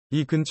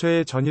이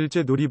근처에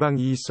전일제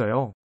놀이방이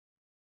있어요.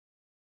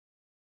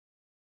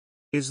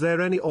 Is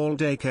there any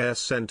all-day care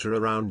center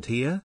around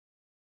here?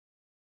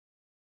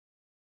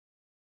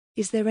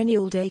 Is there any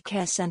all-day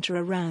care center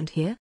around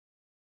here?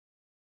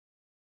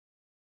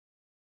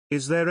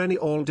 Is there any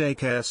all-day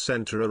care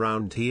center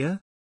around here?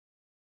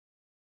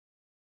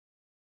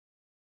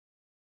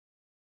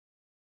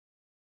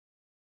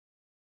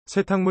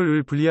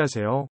 세탁물을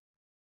분리하세요.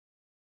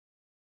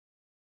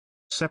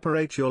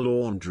 Separate your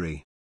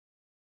laundry.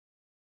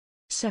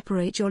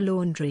 Separate your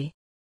laundry.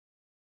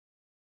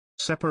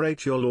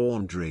 Separate your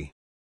laundry.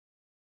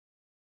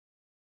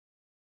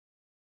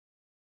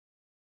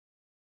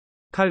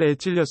 칼에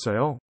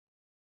찔렸어요.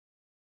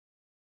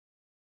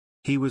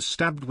 He was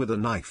stabbed with a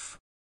knife.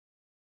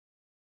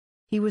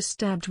 He was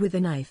stabbed with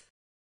a knife.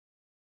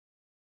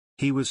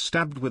 He was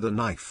stabbed with a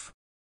knife.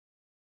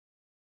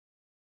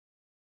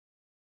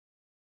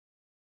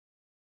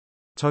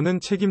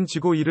 저는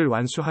책임지고 일을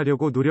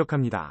완수하려고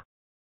노력합니다.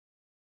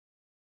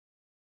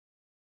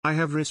 I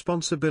have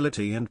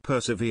responsibility and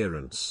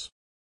perseverance.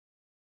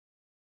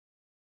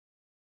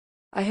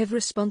 I have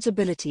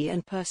responsibility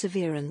and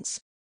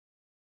perseverance.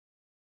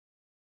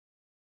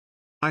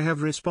 I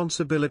have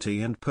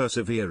responsibility and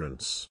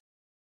perseverance.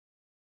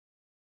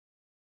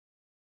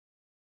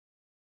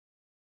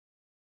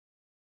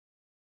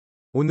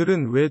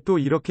 오늘은 왜 또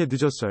이렇게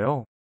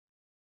늦었어요?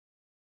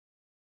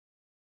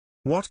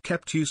 What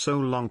kept you so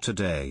long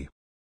today?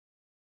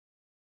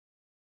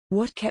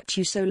 What kept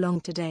you so long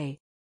today?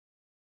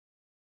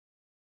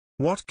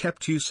 What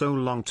kept you so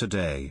long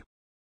today?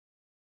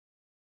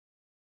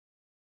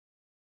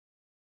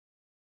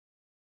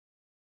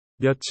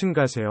 몇 층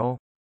가세요?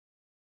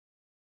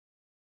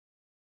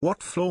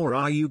 What floor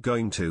are you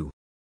going to?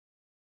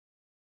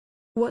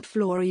 What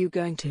floor are you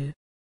going to?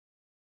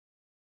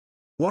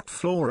 What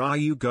floor are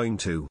you going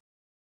to?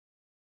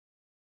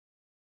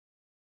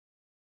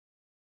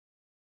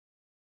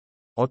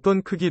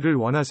 어떤 크기를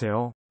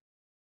원하세요?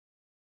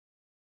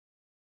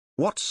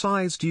 What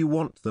size do you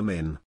want them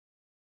in?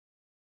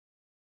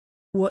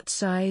 What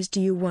size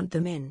do you want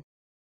them in?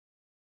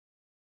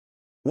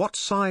 What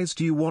size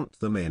do you want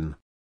them in?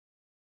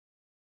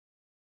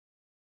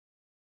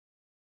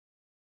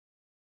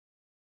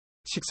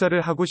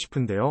 식사를 하고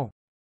싶은데요.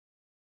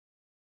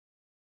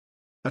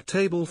 A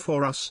table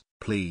for us,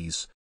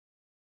 please.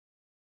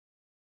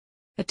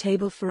 A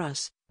table for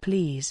us,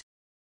 please.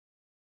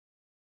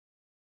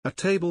 A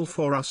table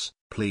for us,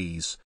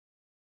 please.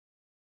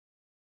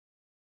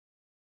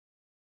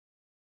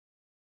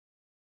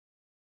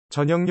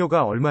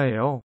 전용료가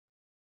얼마예요?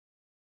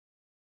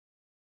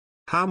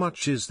 How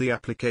much is the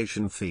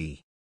application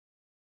fee?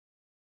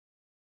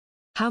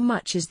 How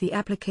much is the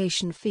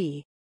application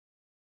fee?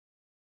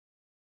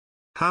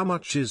 How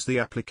much is the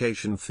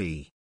application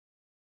fee?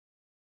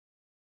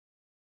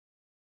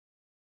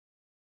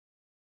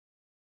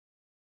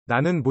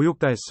 나는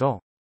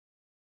모욕당했어.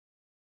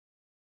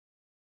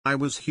 I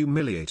was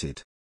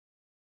humiliated.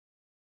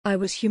 I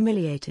was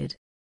humiliated.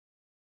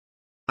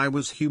 I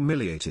was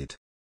humiliated.